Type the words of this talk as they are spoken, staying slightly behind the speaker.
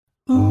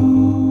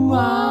Ooh,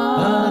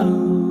 ah,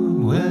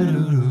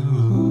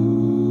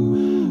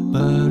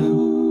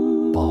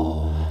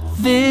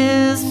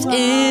 this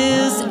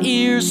is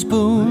Ear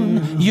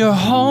Spoon, your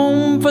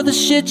home for the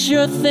shit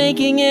you're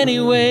thinking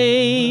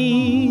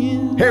anyway.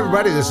 Hey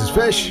everybody, this is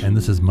Fish. And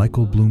this is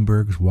Michael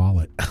Bloomberg's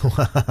wallet.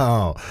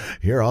 Wow,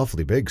 you're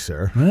awfully big,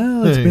 sir.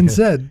 Well, it's been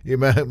said. You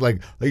might,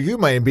 like you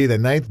might be the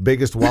 9th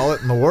biggest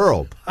wallet in the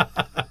world.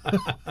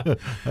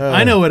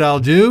 I know what I'll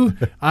do.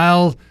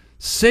 I'll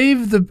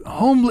save the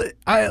homeless.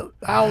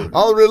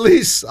 I'll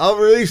release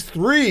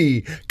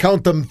 3,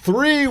 count them,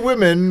 3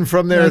 women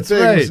from their That's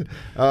things.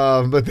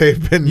 Right. But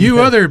they've been You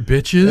other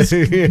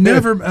bitches.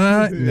 Never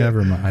mind.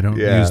 I don't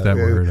use that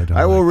word.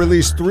 I will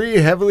release 3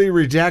 heavily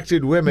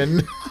redacted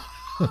women.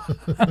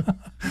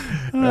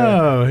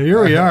 Oh,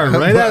 here we are,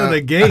 right out of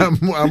the gate.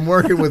 I'm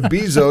working with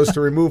Bezos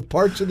to remove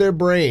parts of their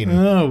brain.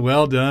 Oh,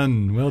 well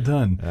done. Well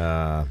done.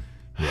 Yeah.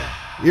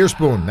 Ear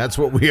Spoon, that's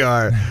what we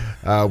are.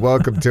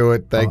 Welcome to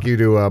it. Thank you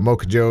to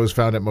Mocha Joe's,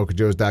 found at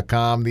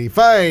mochajoes.com. The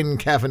fine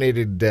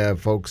caffeinated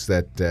folks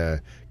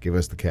that give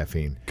us the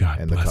caffeine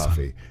and the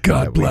coffee.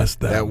 God bless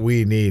them. That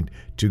we need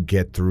to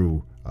get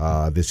through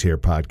this here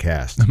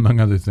podcast. Among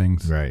other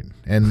things. Right.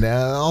 And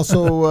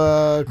also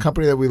a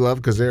company that we love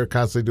because they're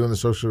constantly doing the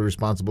socially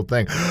responsible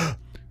thing.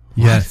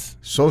 Yes.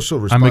 Social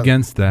responsibility. I'm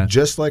against that.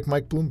 Just like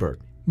Mike Bloomberg.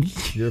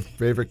 Your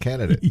favorite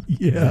candidate.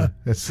 Yeah.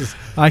 It's just,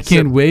 I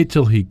can't wait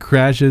till he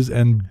crashes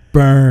and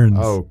burns.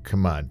 Oh,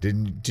 come on.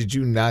 Did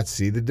you not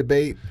see the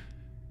debate?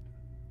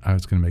 I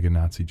was going to make a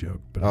Nazi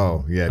joke. But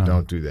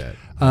don't do that.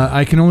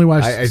 I can only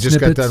watch I just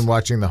got snippets. done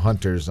watching The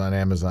Hunters on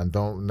Amazon.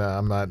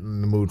 I'm not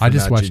in the mood for I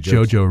just Nazi watched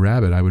jokes. Jojo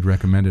Rabbit. I would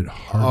recommend it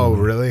heartily. Oh,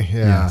 really?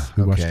 Yeah. Yes,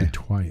 we watched it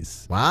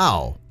twice.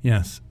 Wow.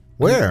 Yes.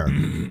 Where?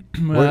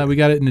 We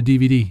got it in a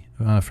DVD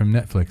from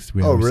Netflix.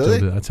 Really?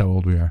 That's how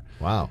old we are.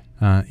 Wow.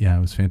 Yeah, it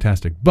was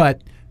fantastic.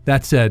 But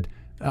that said,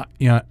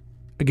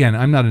 again,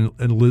 I'm not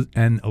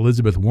an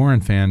Elizabeth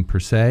Warren fan per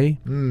se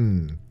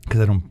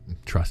because I don't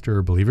trust her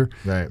or believe her.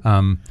 Right.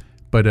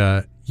 But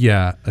a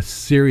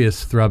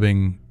serious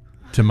thrubbing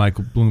to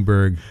Michael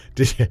Bloomberg.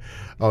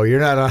 You're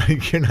not on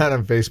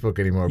Facebook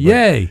anymore. But,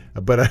 Yay!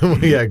 But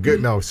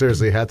good. No,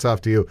 seriously, hats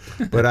off to you.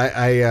 But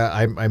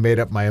I made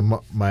up my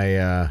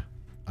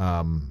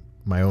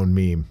own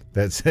meme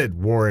that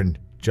said Warren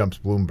jumps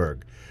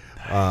Bloomberg,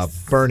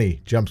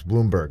 Bernie jumps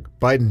Bloomberg,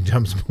 Biden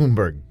jumps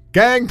Bloomberg.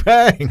 Gang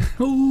bang!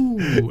 Ooh,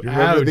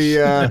 remember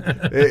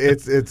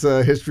it's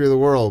a History of the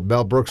World,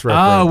 Mel Brooks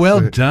reference. Oh, well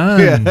done.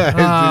 Yeah.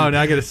 Now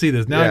I got to see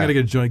this. Now I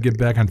got to get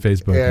back on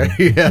Facebook.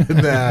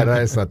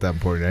 It's not that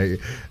important.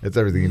 That's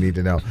everything you need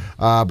to know.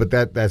 But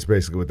that's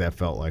basically what that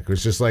felt like. It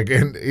was just like,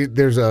 and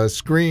there's a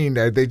screen.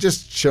 They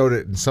just showed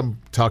it in some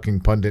talking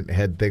pundit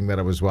head thing that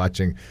I was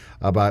watching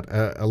about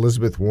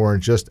Elizabeth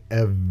Warren just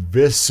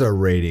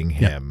eviscerating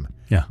him.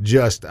 Yeah.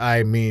 Just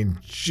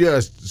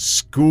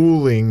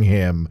schooling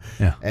him.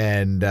 Yeah.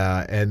 And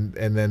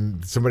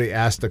then somebody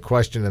asked a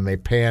question and they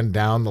panned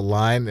down the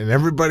line and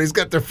everybody's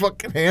got their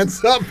fucking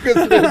hands up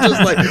because they're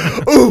just like,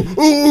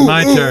 ooh,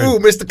 My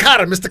turn. Mr.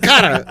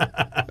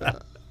 Carter.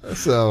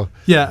 So.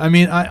 Yeah, I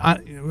mean,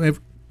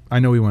 I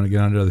know we want to get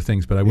on to other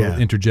things, but I will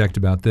interject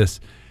about this.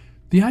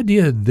 The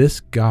idea of this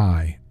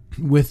guy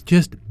with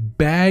just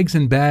bags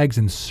and bags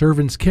and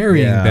servants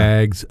carrying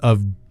bags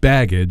of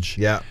baggage.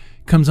 Yeah.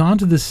 Comes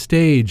onto the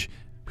stage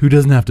who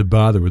doesn't have to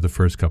bother with the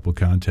first couple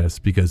contests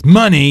because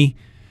money,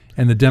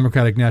 and the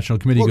Democratic National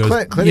Committee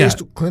goes,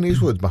 Clint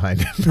Eastwood's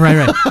behind him.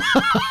 Right.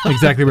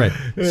 Exactly right.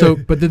 So,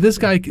 but this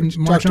guy can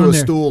march Talk on to a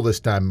there. stool this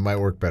time might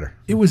work better.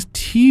 It was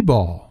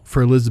T-ball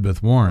for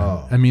Elizabeth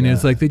Warren.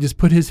 It's like they just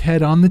put his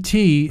head on the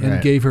tee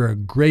and gave her a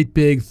great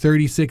big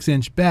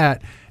 36-inch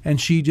bat,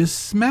 and she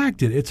just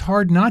smacked it. It's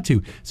hard not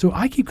to. So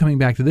I keep coming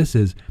back to this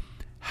is,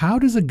 how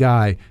does a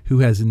guy who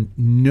has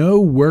no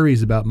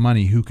worries about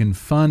money, who can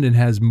fund and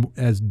has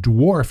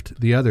dwarfed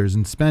the others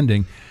in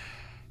spending,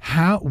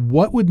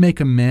 what would make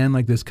a man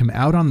like this come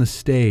out on the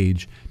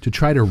stage to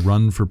try to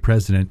run for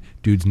president?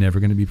 Dude's never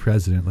going to be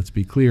president. Let's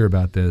be clear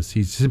about this.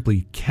 He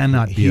simply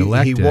cannot be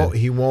elected.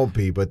 He won't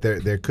be, but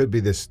there could be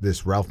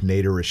this Ralph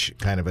Nader-ish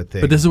kind of a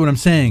thing. But this is what I'm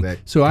saying.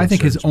 So I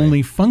think his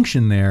only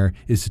function there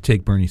is to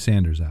take Bernie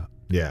Sanders out.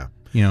 Yeah.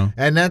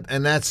 And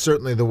that's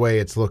certainly the way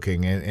it's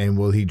looking. And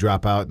will he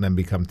drop out and then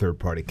become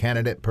third-party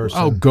candidate person?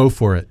 Oh, go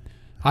for it.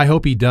 I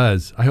hope he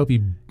does. I hope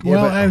he.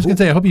 I was going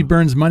to say I hope he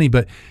burns money,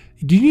 but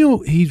do you know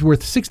he's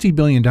worth $60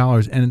 billion,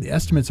 and the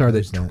estimates are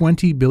that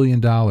 $20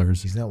 billion.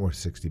 He's not worth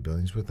 $60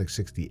 billion. He's worth like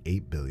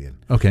 $68 billion.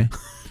 Okay.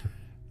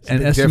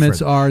 And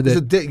estimates are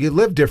that you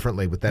live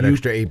differently with that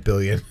extra $8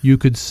 billion. You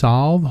could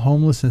solve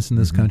homelessness in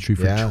this country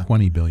for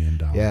 $20 billion.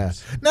 Yeah.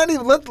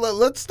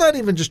 Let's not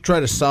even just try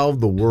to solve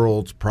the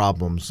world's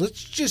problems.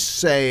 Let's just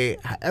say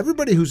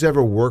everybody who's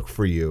ever worked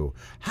for you,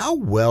 how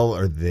well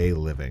are they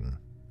living?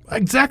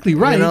 Exactly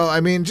right.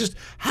 Just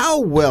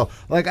how well.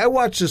 Like I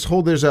watched this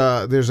whole. There's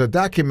a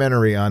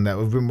documentary on that.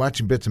 We've been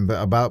watching bits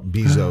about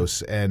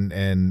Bezos and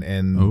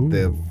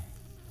the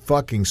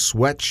fucking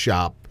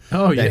sweatshop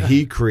that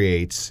he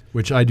creates.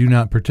 Which I do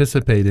not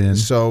participate in.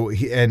 So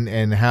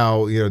and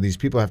how these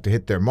people have to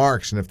hit their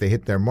marks, and if they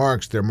hit their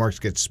marks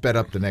get sped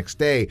up the next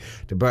day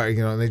to buy.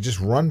 And they just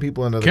run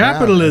people into the ground.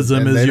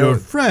 Capitalism is your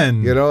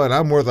friend. And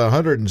I'm worth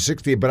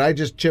 160, but I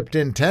just chipped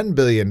in $10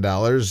 billion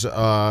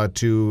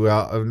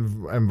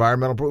to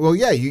environmental. Well,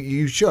 yeah,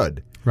 you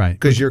should. Right.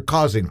 Because you're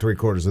causing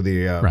 3/4 of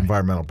the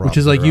environmental problems. Which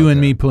is like you and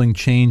me pulling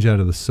change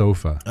out of the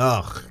sofa.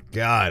 Oh,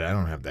 God, I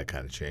don't have that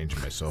kind of change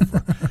in my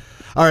sofa.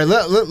 All right,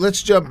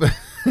 let's jump.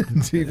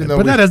 Even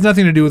though that has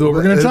nothing to do with what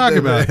we're going to talk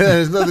about. It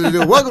has nothing to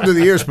do. Welcome to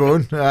the Ear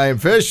Spoon. I am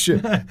Fish.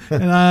 And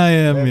I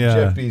am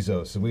Jeff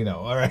Bezos. We know.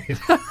 All right.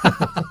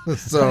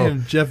 So I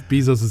am Jeff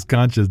Bezos'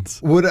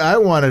 conscience. What I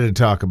wanted to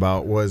talk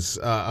about was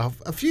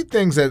a few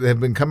things that have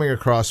been coming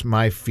across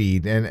my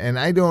feed, and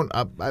I don't.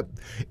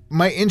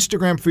 My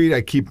Instagram feed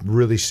I keep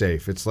really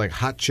safe. It's like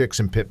hot chicks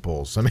and pit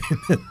bulls. I mean,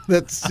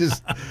 that's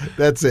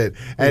it.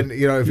 And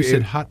if you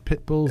said hot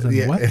pit bulls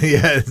and what?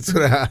 Yeah, it's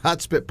hot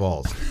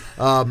spitballs.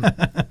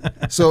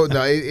 So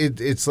no,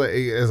 it's like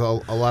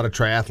a lot of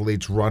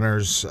triathletes,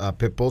 runners,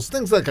 pit bulls,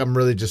 things like I'm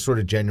really just sort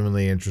of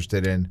genuinely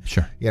interested in.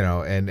 Sure.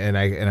 And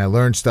I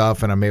learn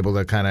stuff, and I'm able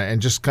to kind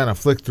of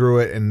flick through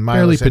it. And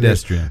fairly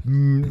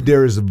pedestrian.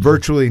 There is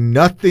virtually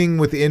nothing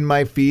within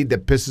my feed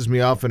that pisses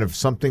me off, and if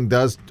something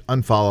does,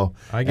 unfollow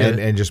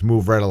and just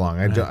move right along.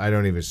 I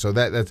don't even. So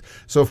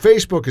so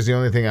Facebook is the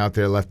only thing out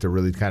there left to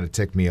really kind of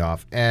tick me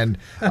off. And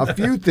a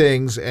few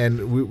things,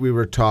 and we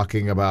were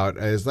talking about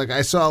is like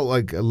I saw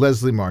like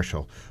Leslie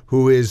Marshall,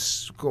 who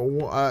is,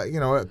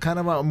 kind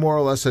of more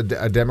or less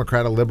a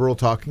Democrat, a liberal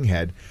talking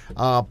head,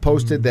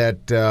 posted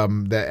that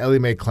Ellie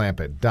Mae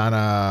Clampett,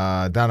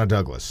 Donna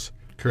Douglas,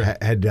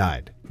 had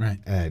died. Right.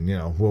 And,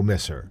 we'll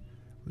miss her.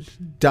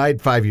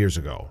 Died 5 years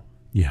ago.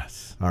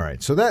 Yes. All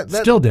right. So that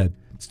still dead.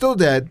 Still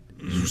dead.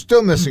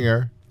 Still missing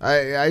her.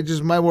 I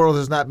just, my world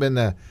has not been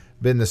the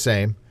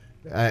same.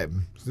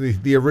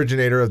 The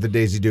originator of the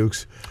Daisy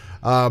Dukes.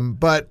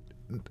 But.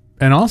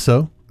 And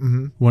also.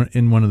 Mm-hmm.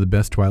 In one of the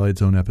best Twilight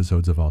Zone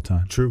episodes of all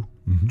time. True.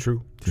 Mm-hmm.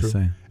 True. Just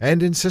saying.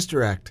 And in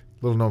Sister Act.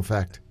 Little known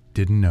fact.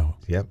 Didn't know.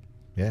 Yep.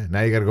 Yeah.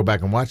 Now you got to go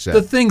back and watch that.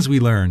 The things we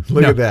learn.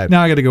 Look at that.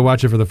 Now I got to go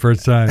watch it for the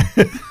first time.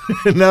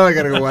 Now I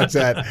got to go watch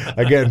that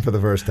again for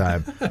the first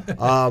time.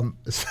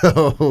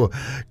 So,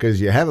 because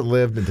you haven't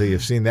lived until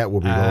you've seen that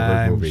Whoopi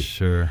Goldberg movie. I'm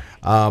sure.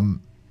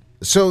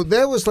 So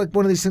that was like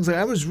one of these things. Like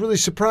I was really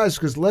surprised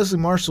because Leslie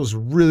Marshall's a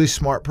really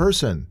smart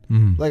person,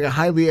 like a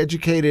highly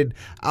educated,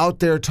 out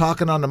there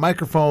talking on the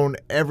microphone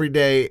every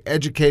day,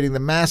 educating the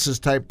masses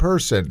type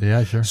person.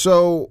 Yeah, sure.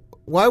 So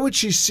why would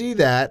she see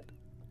that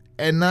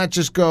and not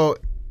just go,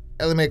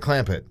 Ellie Mae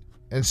Clampett,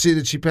 and see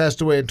that she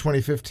passed away in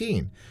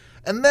 2015?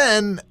 And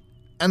then,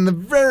 and the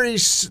very,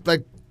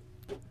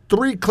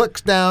 3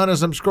 clicks down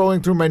as I'm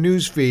scrolling through my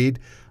news feed,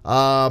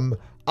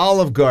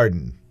 Olive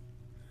Garden.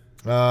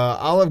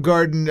 Olive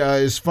Garden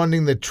is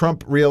funding the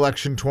Trump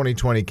re-election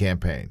 2020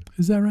 campaign.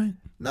 Is that right?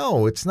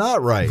 No, it's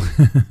not right.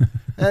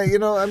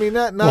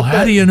 Not. Well,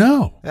 how do you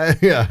know?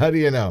 Yeah, how do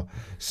you know?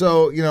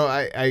 So,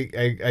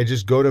 I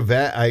just go to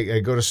vet. I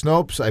go to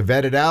Snopes. I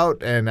vet it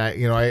out, and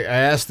I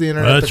asked the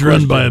internet. That's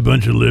run by a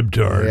bunch of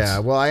libtards. Yeah.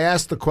 Well, I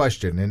asked the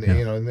question, and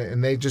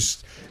and they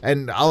just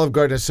Olive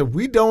Garden said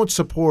we don't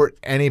support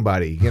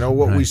anybody. You know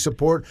what we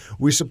support?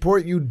 We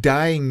support you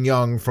dying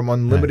young from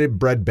unlimited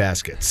bread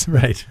baskets.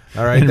 Right.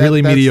 All right. And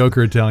really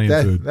mediocre Italian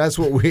food. That's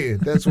what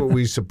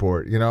we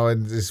support.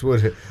 And this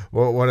would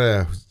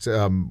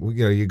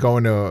you go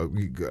into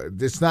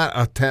it's not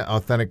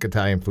authentic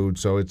Italian food,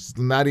 so it's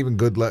not even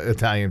good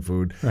Italian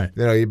food. Right.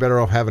 You're better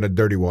off having a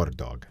dirty water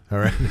dog. All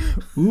right.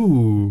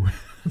 Ooh.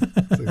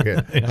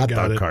 Hot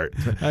dog cart.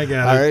 I got it.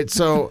 All right.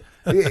 So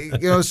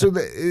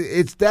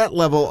it's that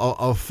level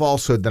of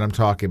falsehood that I'm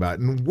talking about.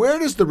 And where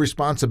does the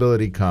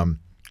responsibility come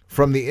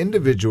from the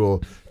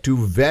individual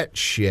to vet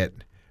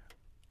shit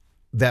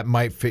that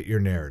might fit your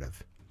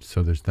narrative?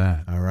 So there's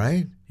that. All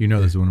right. This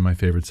is one of my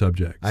favorite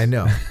subjects. I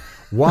know.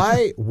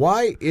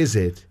 Why is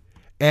it?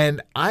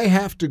 And I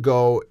have to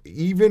go,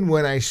 even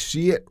when I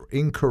see it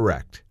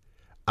incorrect,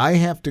 I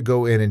have to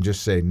go in and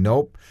just say,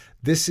 nope,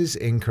 this is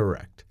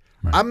incorrect.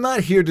 Right. I'm not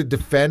here to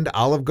defend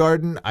Olive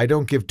Garden. I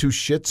don't give 2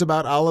 shits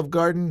about Olive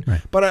Garden.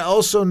 Right. But I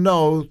also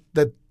know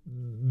that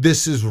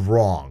this is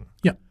wrong.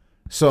 Yep.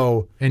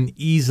 So. And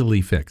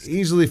easily fixed.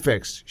 Easily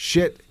fixed.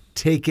 Shit,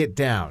 take it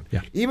down. Yeah.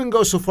 Even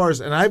go so far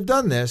as, and I've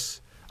done this,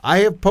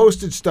 I have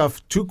posted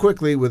stuff too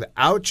quickly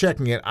without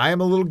checking it. I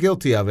am a little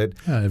guilty of it,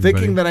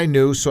 thinking that I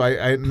knew. So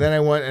then I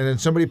went, and then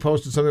somebody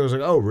posted something. I was like,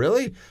 oh,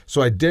 really?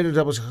 So I did it.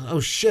 I was like, oh,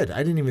 shit.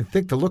 I didn't even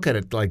think to look at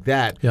it like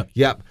that.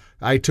 Yep.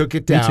 I took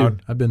it down. Me too.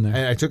 I've been there.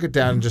 And I took it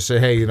down and just said,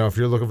 hey, if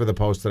you're looking for the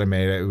post that I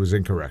made, it was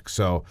incorrect.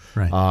 So,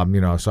 right.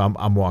 So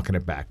I'm walking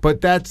it back. But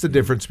that's the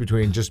difference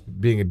between just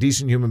being a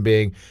decent human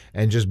being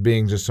and just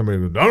being just somebody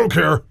who, I don't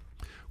care.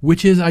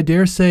 Which is, I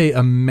dare say,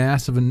 a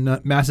massive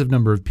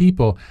number of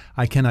people.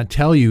 I cannot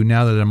tell you,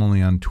 now that I'm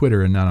only on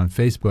Twitter and not on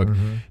Facebook,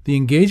 the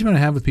engagement I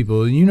have with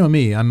people. And you know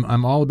me,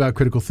 I'm all about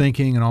critical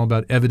thinking and all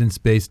about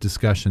evidence-based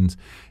discussions.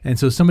 And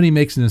so somebody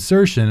makes an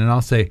assertion, and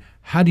I'll say,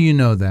 how do you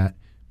know that?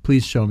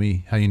 Please show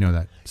me how you know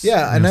that.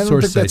 Yeah, and I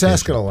don't think that's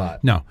asking a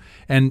lot. No.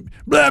 And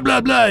blah,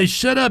 blah, blah,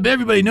 shut up.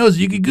 Everybody knows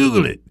it. You can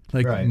Google it.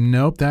 Like,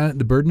 nope,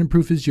 the burden of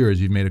proof is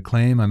yours. You've made a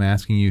claim. I'm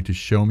asking you to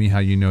show me how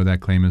you know that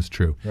claim is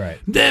true. Right.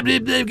 Blah, blah,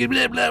 blah,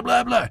 blah, blah,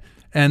 blah, blah.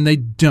 And they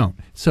don't.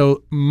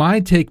 So my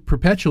take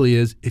perpetually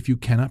is if you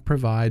cannot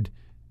provide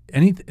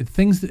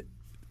things that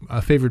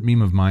a favorite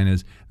meme of mine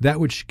is that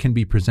which can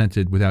be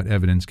presented without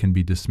evidence can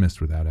be dismissed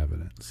without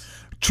evidence.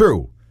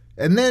 True.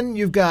 And then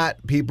you've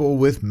got people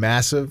with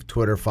massive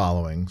Twitter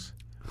followings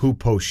who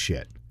post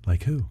shit.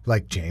 Like who?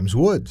 Like James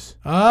Woods.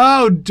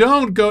 Oh,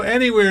 don't go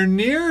anywhere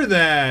near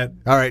that.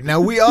 All right.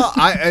 Now, we all,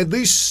 at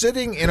least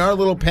sitting in our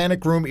little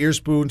Panic Room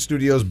Earspoon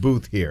Studios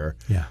booth here,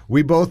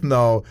 we both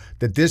know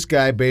that this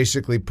guy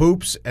basically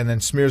poops and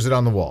then smears it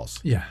on the walls.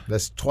 Yeah.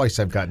 That's twice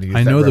I've gotten to use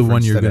I know that the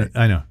one reference you're today.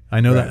 going to,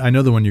 I know that. I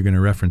know the one you're going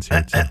to reference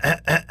here too.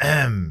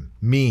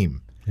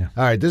 Meme. Yeah.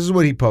 All right, this is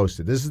what he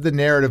posted. This is the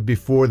narrative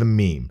before the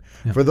meme.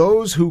 Yeah. For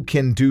those who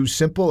can do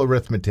simple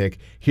arithmetic,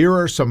 here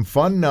are some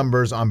fun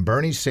numbers on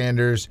Bernie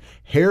Sanders'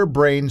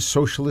 harebrained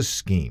socialist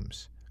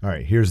schemes. All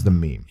right, here's the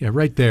meme. Yeah,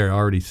 right there,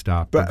 already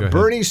stopped. But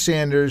Bernie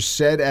Sanders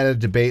said at a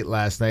debate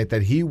last night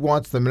that he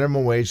wants the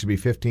minimum wage to be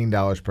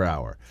 $15 per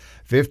hour.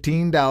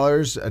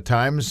 $15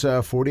 times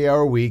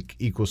 40-hour week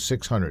equals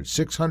 $600.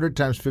 $600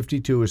 times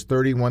 52 is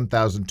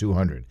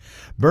 $31,200.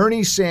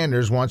 Bernie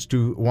Sanders wants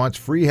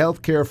free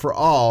health care for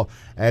all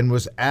and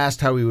was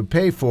asked how he would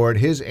pay for it.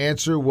 His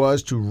answer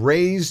was to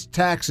raise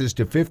taxes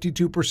to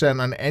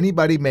 52% on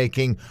anybody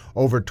making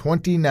over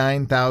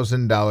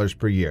 $29,000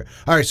 per year.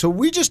 All right, so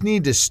we just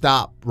need to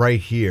stop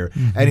right here.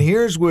 Mm-hmm. And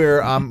here's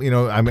where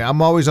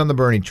I'm always on the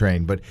Bernie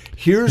train, but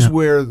here's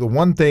where the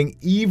one thing,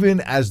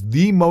 even as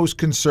the most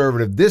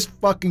conservative, this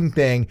fucking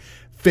thing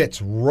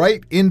fits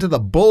right into the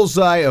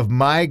bullseye of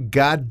my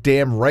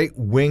goddamn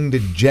right-winged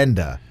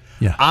agenda.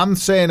 Yeah. I'm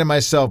saying to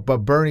myself, but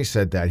Bernie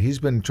said that. He's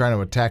been trying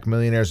to attack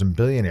millionaires and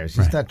billionaires.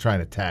 He's not trying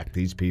to attack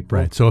these people.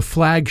 Right. So a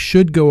flag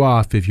should go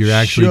off if you're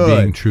actually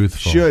being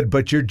truthful. Should,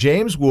 but you're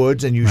James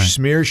Woods and you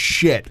smear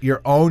shit,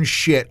 your own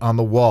shit on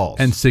the walls.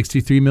 And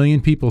 63 million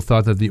people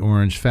thought that the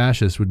orange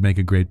fascist would make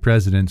a great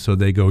president, so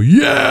they go,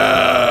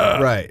 yeah!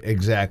 Right,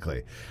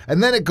 exactly.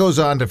 And then it goes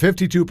on to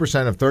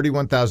 52% of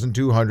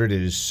 $31,200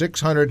 is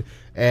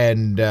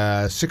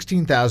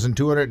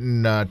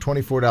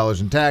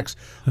 $616,224 in tax,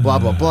 blah,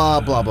 blah, blah,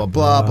 blah, blah,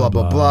 blah, blah,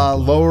 blah, blah,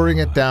 lowering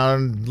it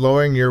down,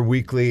 lowering your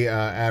weekly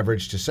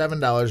average to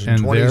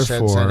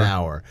 $7.20 an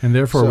hour. And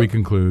therefore we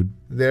conclude.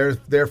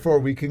 Therefore,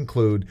 we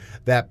conclude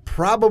that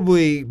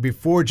probably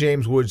before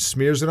James Woods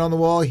smears it on the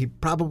wall, he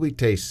probably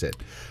tastes it.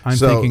 I'm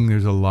thinking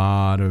there's a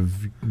lot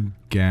of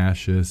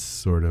gaseous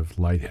sort of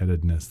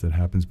lightheadedness that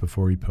happens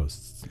before he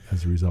posts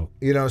as a result.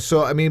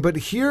 But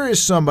here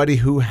is somebody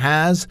who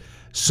has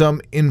some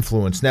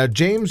influence. Now,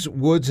 James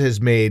Woods has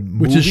made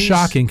movies. Which is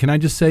shocking. Can I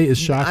just say is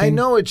shocking? I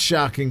know it's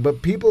shocking,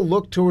 but people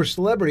look to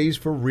celebrities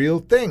for real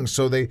things.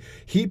 So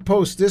he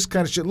posts this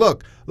kind of shit.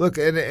 Look,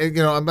 and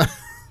I'm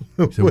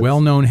he's a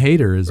well-known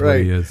hater is what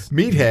he is.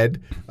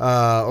 Meathead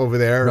over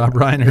there. Rob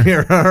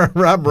Reiner.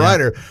 Rob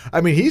Reiner.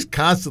 I mean, he's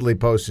constantly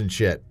posting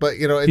shit. But,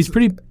 he's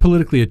pretty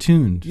politically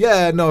attuned.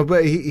 Yeah, no,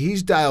 but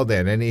he's dialed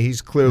in, and he's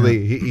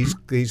clearly, he's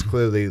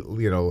clearly,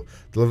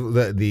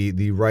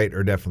 the right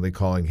are definitely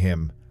calling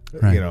him,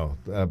 right.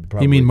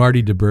 Probably. You mean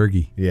Marty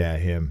DeBurgi? Yeah,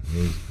 him.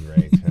 He's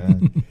great.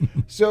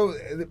 So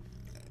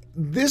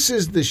this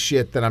is the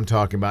shit that I'm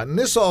talking about. And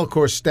this all, of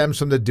course, stems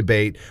from the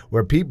debate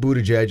where Pete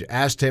Buttigieg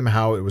asked him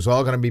how it was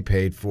all going to be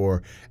paid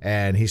for,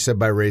 and he said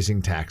by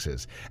raising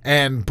taxes.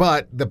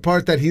 But the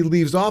part that he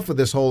leaves off of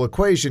this whole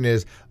equation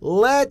is,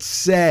 let's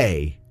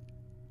say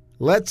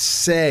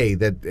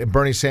that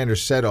Bernie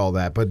Sanders said all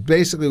that, but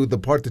basically the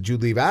part that you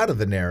leave out of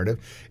the narrative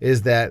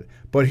is that,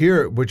 but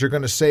here, what you're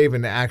going to save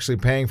in actually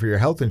paying for your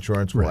health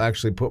insurance will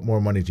actually put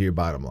more money to your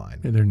bottom line.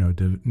 There are no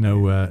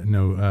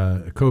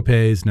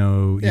copays,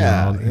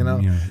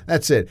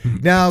 that's it.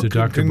 Now,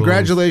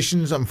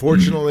 congratulations.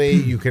 Unfortunately,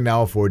 you can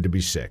now afford to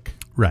be sick.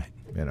 Right.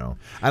 And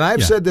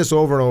I've said this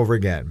over and over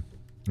again.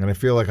 And I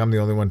feel like I'm the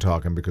only one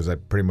talking because I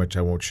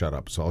won't shut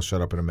up. So I'll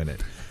shut up in a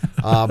minute.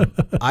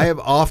 I have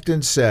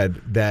often said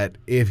that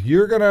if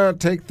you're going to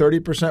take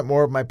 30%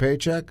 more of my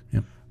paycheck,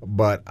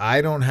 but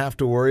I don't have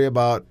to worry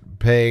about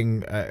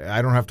paying,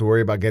 I don't have to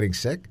worry about getting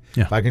sick.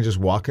 Yeah. If I can just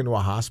walk into a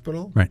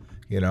hospital, right.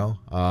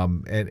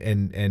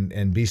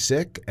 And be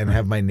sick and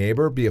have my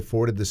neighbor be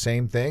afforded the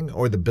same thing,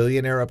 or the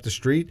billionaire up the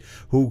street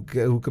who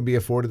can be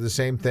afforded the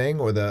same thing,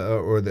 or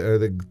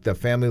the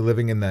family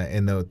living in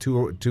the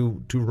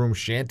two room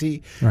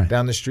shanty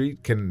down the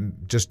street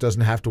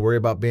doesn't have to worry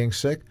about being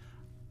sick.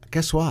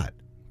 Guess what?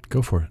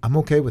 Go for it. I'm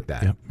okay with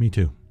that. Yeah, me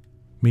too.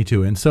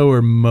 And so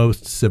are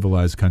most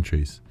civilized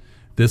countries.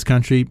 This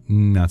country,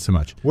 not so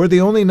much. We're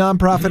the only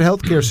nonprofit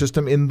healthcare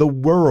system in the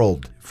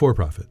world.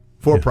 For-profit.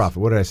 For-profit.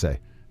 Yes. What did I say?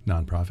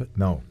 Nonprofit.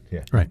 No.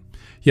 Yeah. Right.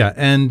 Yeah,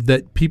 and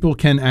that people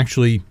can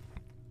actually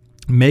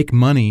make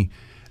money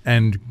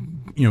and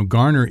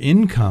garner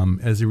income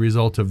as a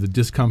result of the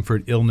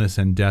discomfort, illness,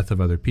 and death of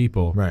other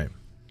people. Right.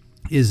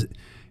 Is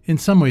in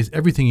some ways,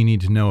 everything you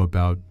need to know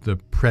about the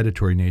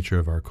predatory nature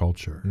of our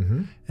culture.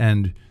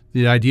 And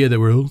the idea that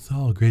we're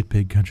all a great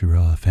big country, we're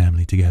all a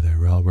family together,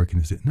 we're all working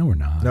this. No, we're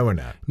not. No, we're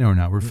not. No, we're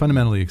not. We're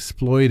fundamentally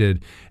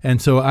exploited.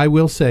 And so I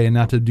will say, and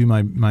not to do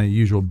my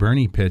usual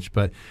Bernie pitch,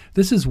 but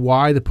this is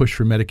why the push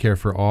for Medicare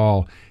for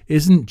all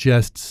isn't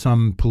just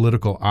some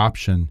political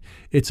option.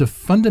 It's a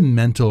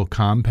fundamental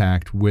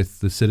compact with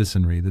the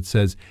citizenry that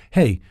says,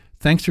 hey,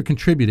 thanks for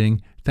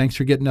contributing. Thanks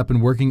for getting up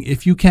and working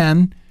if you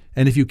can.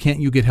 And if you can't,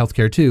 you get health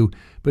care too.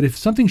 But if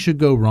something should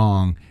go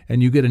wrong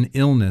and you get an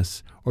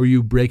illness or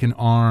you break an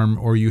arm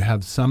or you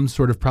have some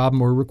sort of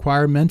problem or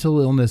require mental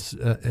illness,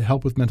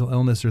 help with mental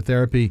illness or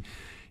therapy,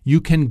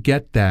 you can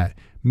get that.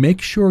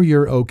 Make sure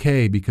you're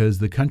okay because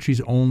the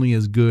country's only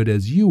as good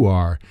as you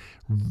are.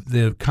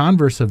 The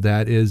converse of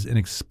that is an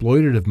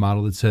exploitative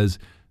model that says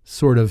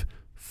sort of,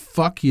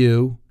 fuck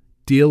you,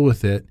 deal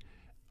with it,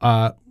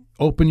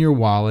 open your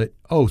wallet.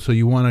 Oh, so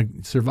you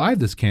want to survive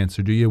this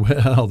cancer, do you?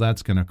 Well,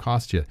 that's going to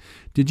cost you.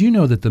 Did you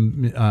know that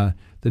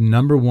the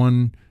number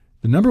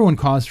one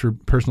cause for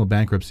personal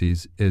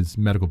bankruptcies is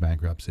medical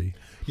bankruptcy?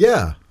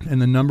 Yeah. And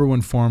the number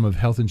one form of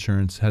health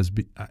insurance has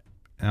been.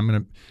 I'm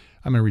going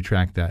to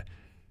retract that.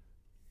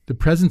 The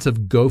presence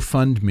of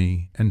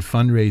GoFundMe and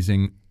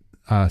fundraising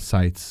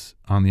sites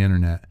on the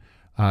internet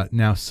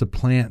now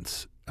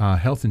supplants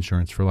health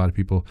insurance for a lot of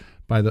people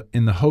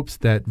in the hopes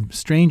that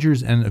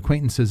strangers and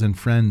acquaintances and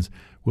friends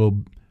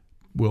will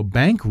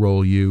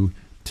bankroll you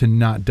to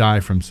not die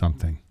from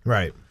something.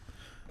 Right.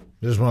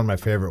 This is one of my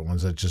favorite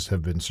ones that just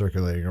have been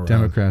circulating around.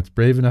 Democrats,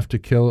 brave enough to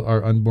kill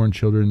our unborn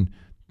children,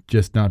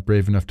 just not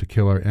brave enough to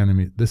kill our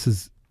enemy. This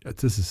is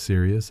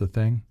serious, a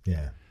thing?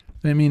 Yeah.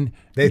 I mean,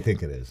 they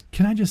think it is.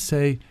 Can I just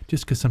say,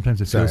 just because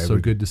sometimes it feels so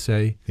good to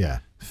say, yeah,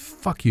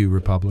 fuck you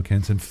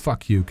Republicans and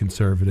fuck you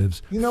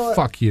conservatives. You know what?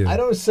 Fuck you. I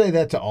don't say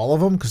that to all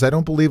of them because I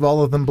don't believe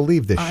all of them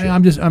believe this shit.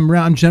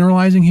 I'm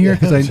generalizing here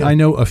because I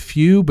know a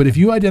few, but if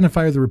you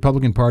identify with the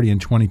Republican Party in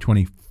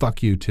 2020,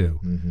 fuck you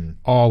too.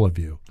 All of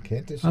you.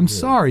 Can't disagree. I'm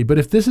sorry, but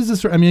if this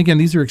is again,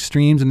 these are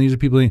extremes and these are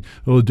people saying,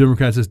 oh,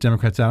 Democrats this,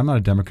 Democrats that. I'm not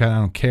a Democrat. I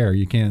don't care.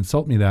 You can't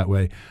insult me that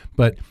way.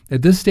 But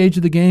at this stage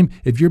of the game,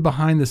 if you're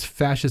behind this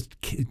fascist,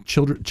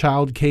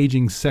 child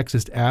caging,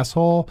 sexist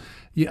asshole,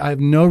 I have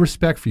no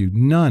respect for you.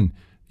 None.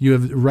 You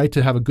have the right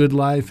to have a good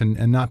life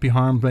and not be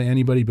harmed by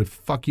anybody, but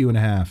fuck you and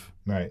a half.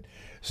 Right.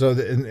 So,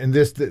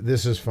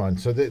 this is fun.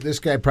 So this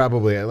guy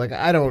probably,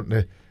 I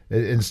don't,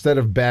 instead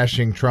of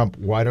bashing Trump,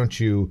 why don't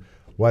you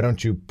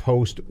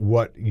post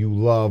what you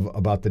love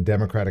about the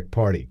Democratic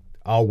Party?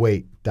 I'll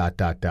wait, ...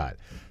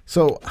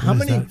 So how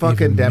many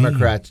fucking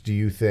Democrats do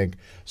you think?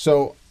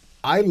 So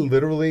I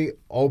literally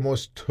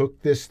almost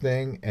took this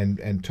thing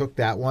and took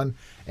that one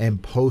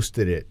and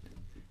posted it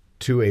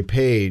to a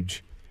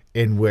page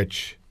in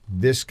which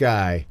this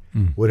guy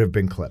would have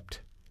been clipped.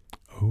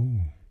 Oh.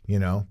 You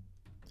know?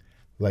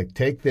 Like,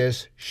 take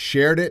this,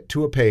 shared it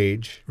to a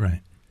page.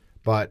 Right.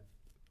 But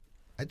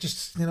I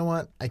just, you know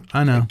what?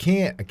 I know. I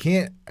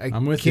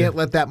can't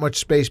let that much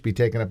space be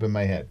taken up in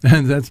my head.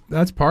 And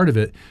that's part of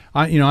it.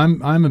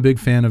 I'm a big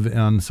fan of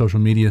on the social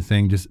media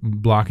thing, just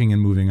blocking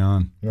and moving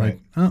on. Right. Like,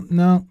 oh,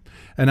 no.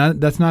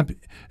 And that's not.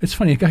 It's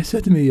funny. A guy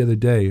said to me the other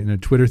day in a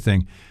Twitter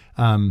thing.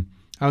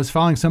 I was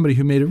following somebody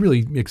who made a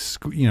really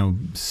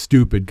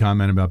stupid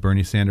comment about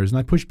Bernie Sanders, and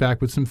I pushed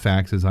back with some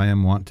facts, as I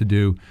am wont to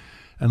do.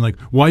 And like,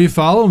 why are you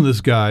following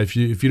this guy if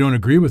you don't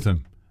agree with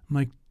him? I'm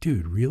like,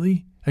 dude,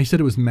 really? He said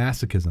it was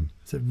masochism.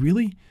 I said,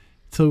 really?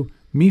 So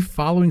me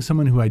following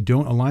someone who I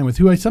don't align with,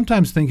 who I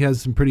sometimes think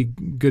has some pretty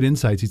good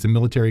insights. He's a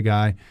military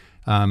guy.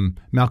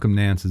 Malcolm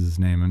Nance is his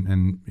name,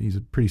 and he's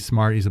pretty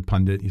smart. He's a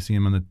pundit. You see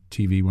him on the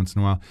TV once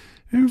in a while.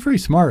 He's very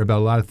smart about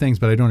a lot of things,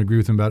 but I don't agree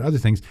with him about other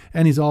things.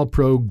 And he's all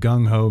pro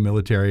gung-ho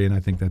military, and I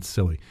think that's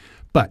silly.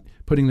 But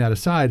putting that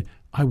aside,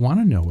 I want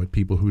to know what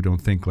people who don't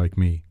think like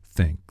me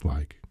think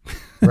like.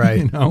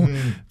 Right.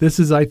 This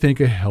is, I think,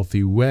 a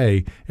healthy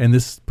way. And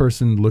this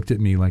person looked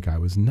at me like I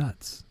was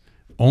nuts.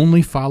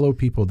 Only follow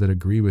people that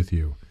agree with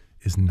you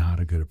is not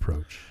a good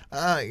approach.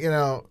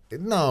 No,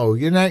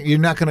 you're not. You're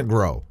not going to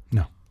grow.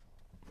 No.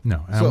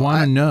 And so I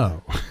want to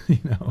know.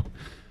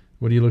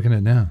 What are you looking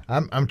at now?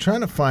 I'm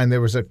trying to find.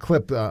 There was a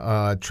clip.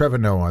 Trevor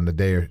Noah on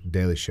the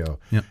Daily Show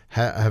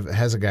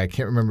has a guy, I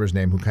can't remember his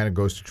name, who kind of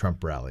goes to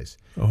Trump rallies.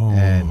 Oh.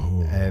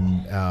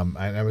 And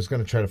I was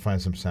going to try to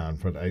find some sound,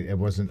 but I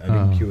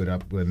didn't cue it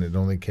up when it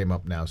only came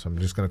up now, so I'm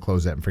just going to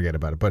close that and forget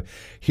about it. But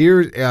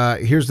here's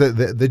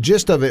the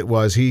gist of it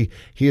was he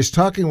is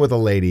talking with a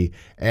lady,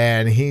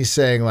 and he's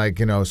saying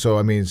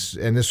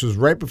and this was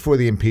right before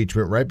the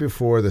impeachment, right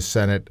before the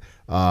Senate,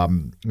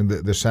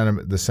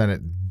 the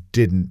Senate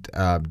didn't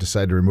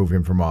decide to remove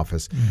him from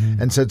office,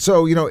 and said,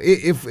 so,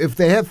 if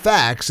they have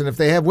facts and if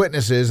they have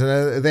witnesses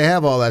and they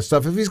have all that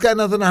stuff, if he's got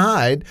nothing to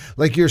hide,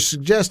 like you're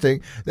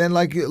suggesting, then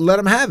let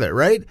him have it,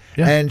 right?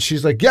 Yeah. And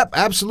she's like, yep,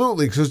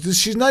 absolutely, because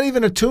she's not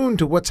even attuned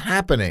to what's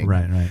happening.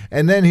 Right.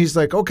 And then he's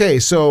like, okay,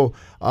 so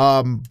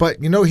But,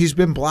 he's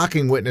been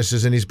blocking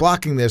witnesses, and he's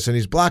blocking this, and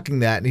he's blocking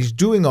that, and he's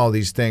doing all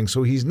these things,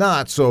 so he's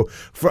not. So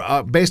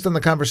based on the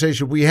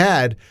conversation we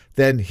had,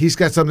 then he's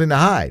got something to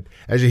hide.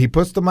 As he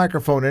puts the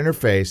microphone in her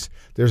face,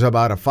 there's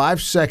about a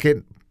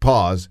 5-second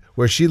pause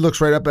where she looks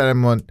right up at him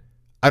and went,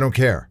 I don't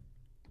care.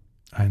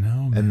 I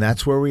know, man. And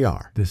that's where we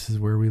are. This is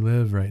where we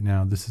live right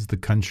now. This is the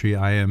country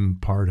I am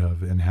part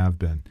of and have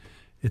been.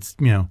 It's,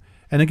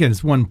 and again,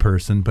 it's one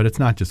person, but it's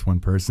not just one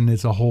person.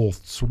 It's a whole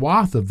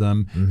swath of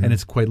them, and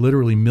it's quite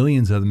literally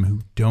millions of them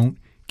who don't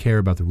care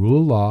about the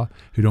rule of law,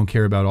 who don't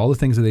care about all the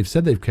things that they've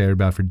said they've cared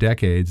about for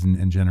decades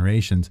and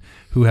generations,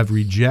 who have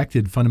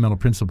rejected fundamental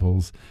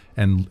principles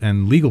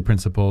and legal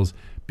principles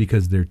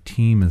because their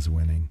team is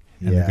winning,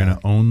 and they're going to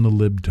own the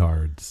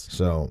libtards.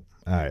 So,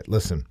 all right,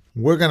 listen,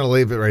 we're going to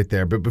leave it right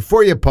there. But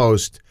before you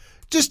post,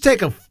 just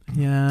take a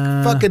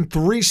fucking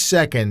 3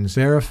 seconds.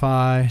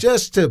 Verify.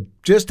 Just to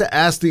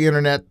ask the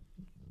internet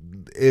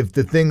if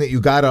the thing that you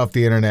got off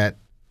the internet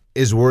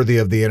is worthy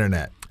of the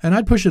internet. And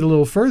I'd push it a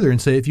little further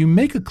and say, if you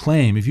make a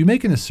claim, if you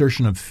make an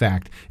assertion of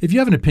fact, if you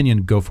have an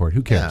opinion, go for it.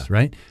 Who cares,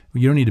 right?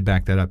 You don't need to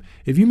back that up.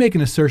 If you make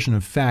an assertion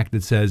of fact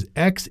that says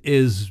X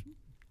is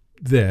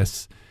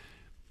this,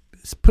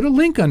 put a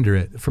link under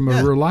it from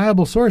a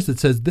reliable source that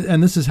says,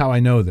 and this is how I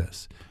know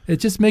this. It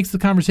just makes the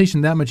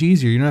conversation that much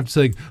easier. You don't have to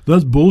say,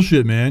 that's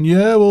bullshit, man.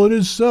 Yeah, well, it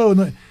is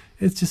so.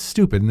 It's just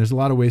stupid, and there's a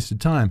lot of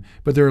wasted time.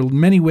 But there are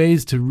many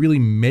ways to really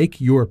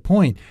make your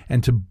point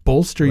and to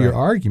bolster your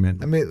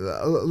argument. I mean,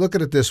 look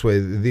at it this way.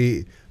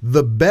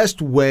 The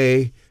best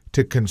way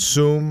to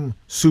consume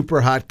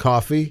super hot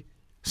coffee,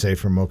 say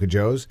from Mocha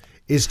Joe's,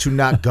 is to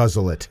not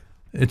guzzle it.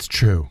 It's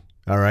true.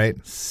 All right?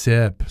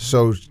 Sip.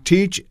 So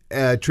treat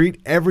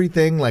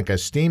everything like a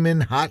steaming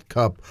hot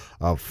cup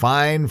of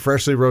fine,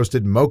 freshly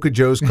roasted Mocha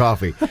Joe's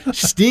coffee.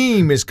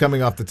 Steam is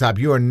coming off the top.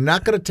 You are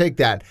not going to take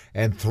that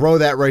and throw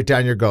that right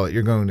down your gullet.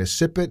 You're going to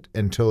sip it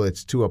until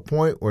it's to a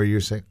point where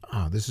you're saying,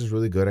 oh, this is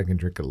really good. I can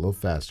drink it a little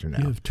faster now.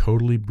 You have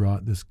totally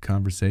brought this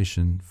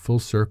conversation full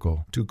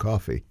circle. To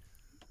coffee.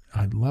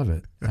 I love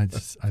it. I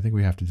think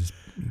we have to just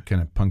kind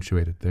of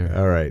punctuate it there.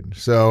 All right.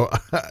 So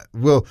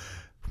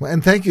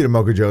and thank you to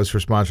Mocha Joe's for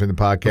sponsoring the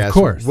podcast. Of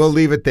course. We'll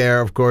leave it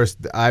there. Of course,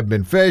 I've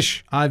been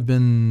Fish. I've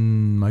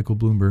been Michael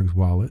Bloomberg's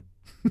wallet.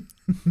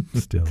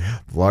 Still.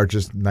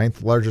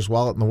 Ninth largest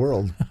wallet in the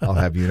world, I'll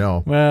have you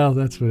know. Well,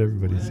 that's what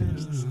everybody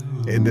seems to say.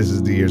 And this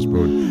is the Ear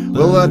Spoon.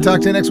 We'll talk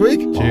to you next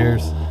week.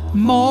 Cheers.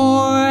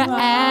 More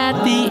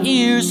at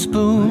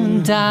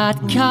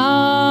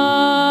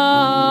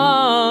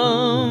theearspoon.com.